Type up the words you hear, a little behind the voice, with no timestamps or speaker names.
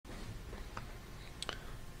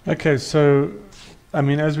Okay, so, I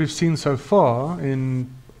mean, as we've seen so far in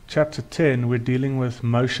chapter 10, we're dealing with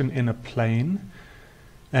motion in a plane.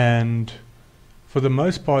 And for the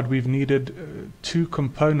most part, we've needed two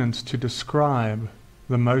components to describe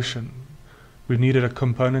the motion. We've needed a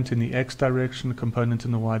component in the x direction, a component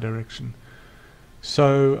in the y direction.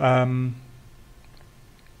 So,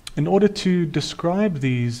 in order to describe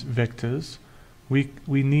these vectors, we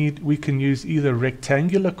can use either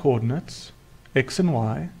rectangular coordinates, x and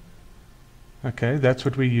y. Okay, that's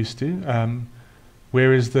what we're used to.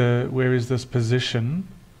 Where is this position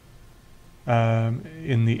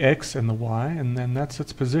in the x and the y, and then that's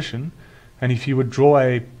its position. And if you would draw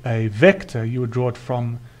a vector, you would draw it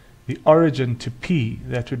from the origin to P.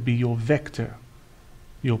 That would be your vector,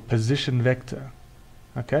 your position vector.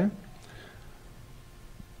 Okay.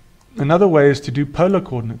 Another way is to do polar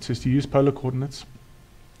coordinates, is to use polar coordinates,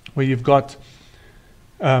 where you've got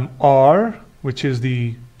r, which is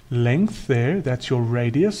the length there, that's your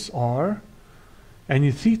radius r, and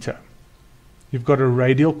your theta. You've got a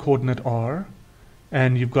radial coordinate r,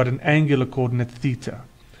 and you've got an angular coordinate theta.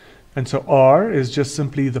 And so r is just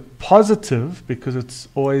simply the positive, because it's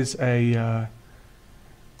always it's a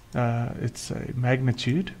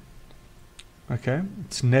magnitude. Okay,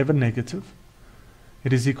 it's never negative.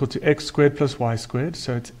 It is equal to x squared plus y squared.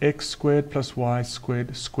 So it's x squared plus y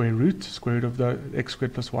squared square root of the x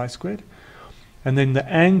squared plus y squared. And then the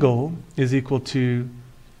angle is equal to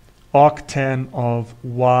arctan of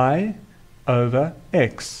y over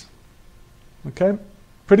x. Okay,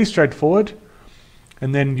 pretty straightforward.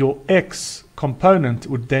 And then your x component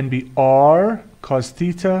would then be r cos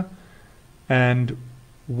theta, and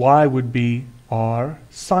y would be r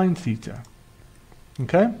sine theta.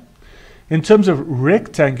 Okay. In terms of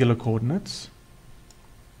rectangular coordinates,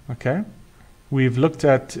 okay, we've looked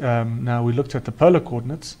at, now we looked at the polar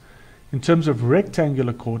coordinates. In terms of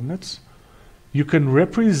rectangular coordinates, you can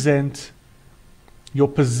represent your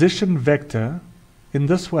position vector in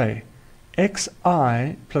this way,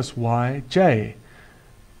 xi plus yj,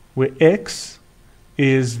 where x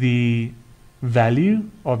is the value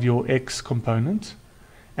of your x component,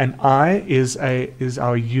 and I is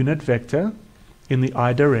our unit vector in the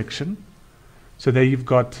I direction. So there you've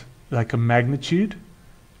got like a magnitude,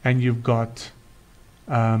 and you've got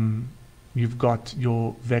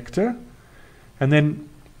your vector, and then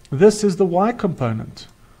this is the y component.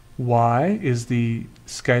 Y is the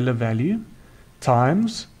scalar value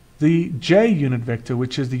times the j unit vector,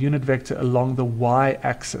 which is the unit vector along the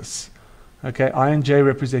y-axis. Okay, I and j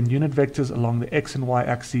represent unit vectors along the x and y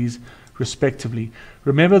axes respectively.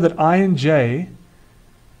 Remember that I and j,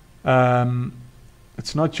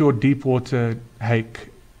 it's not your deep water hake,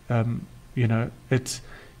 you know,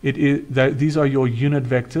 these are your unit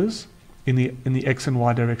vectors in the x and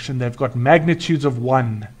y direction. They've got magnitudes of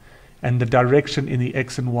 1 and the direction in the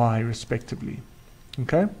x and y respectively.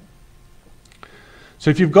 Okay? So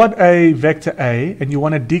if you've got a vector A and you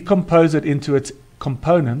want to decompose it into its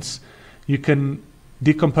components, you can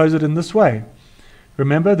decompose it in this way.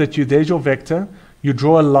 Remember that there's your vector. You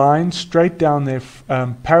draw a line straight down there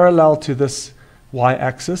parallel to this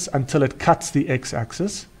y-axis until it cuts the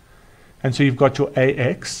x-axis. And so you've got your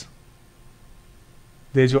ax.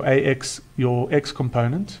 There's your ax, your x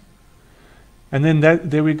component. And then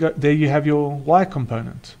there we go. There you have your y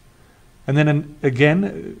component. And then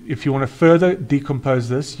again, if you want to further decompose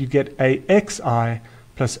this, you get axi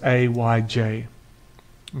plus ayj.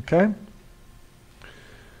 Okay?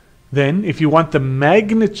 Then if you want the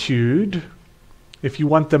magnitude,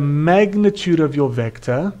 of your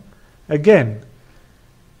vector, again,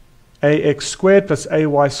 ax squared plus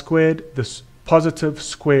ay squared, this positive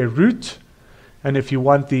square root. And if you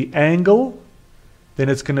want the angle, then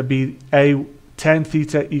it's going to be tan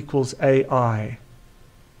theta equals ai.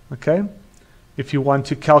 Okay? If you want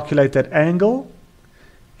to calculate that angle,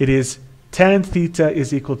 it is tan theta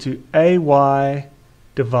is equal to ay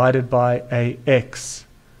divided by ax.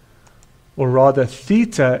 Or rather,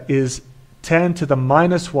 theta is tan to the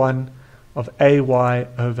minus 1 of ay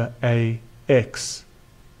over ax.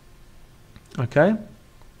 Okay?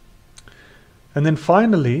 And then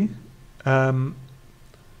finally,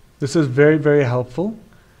 this is very, very helpful.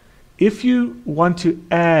 If you want to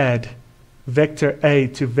add vector A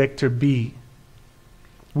to vector B,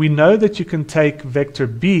 we know that you can take vector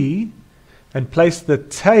B and place the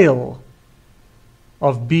tail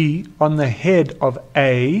of B on the head of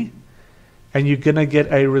A, and you're going to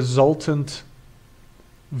get a resultant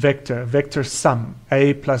vector sum,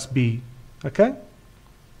 A plus B. Okay?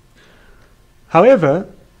 However,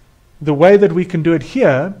 the way that we can do it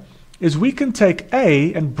here is we can take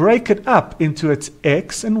A and break it up into its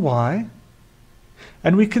x and y,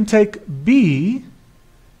 And we can take B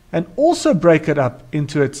and also break it up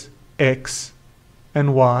into its x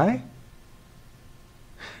and y.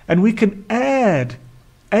 And we can add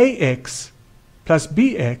ax plus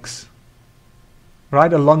bx,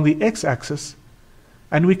 right, along the x-axis.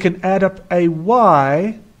 And we can add up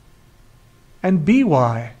ay and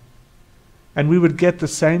by. And we would get the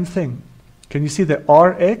same thing. Can you see that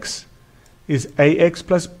Rx is ax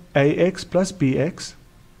plus bx,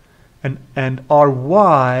 and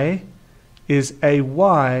Ry is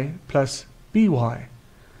ay plus by.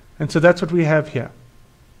 And so that's what we have here.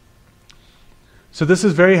 So this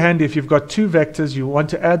is very handy if you've got two vectors, you want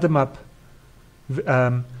to add them up.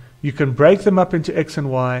 You can break them up into x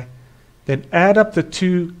and y, then add up the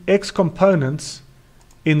two x components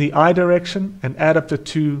in the I direction and add up the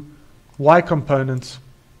two y components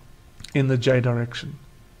in the j direction.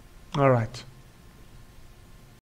 All right.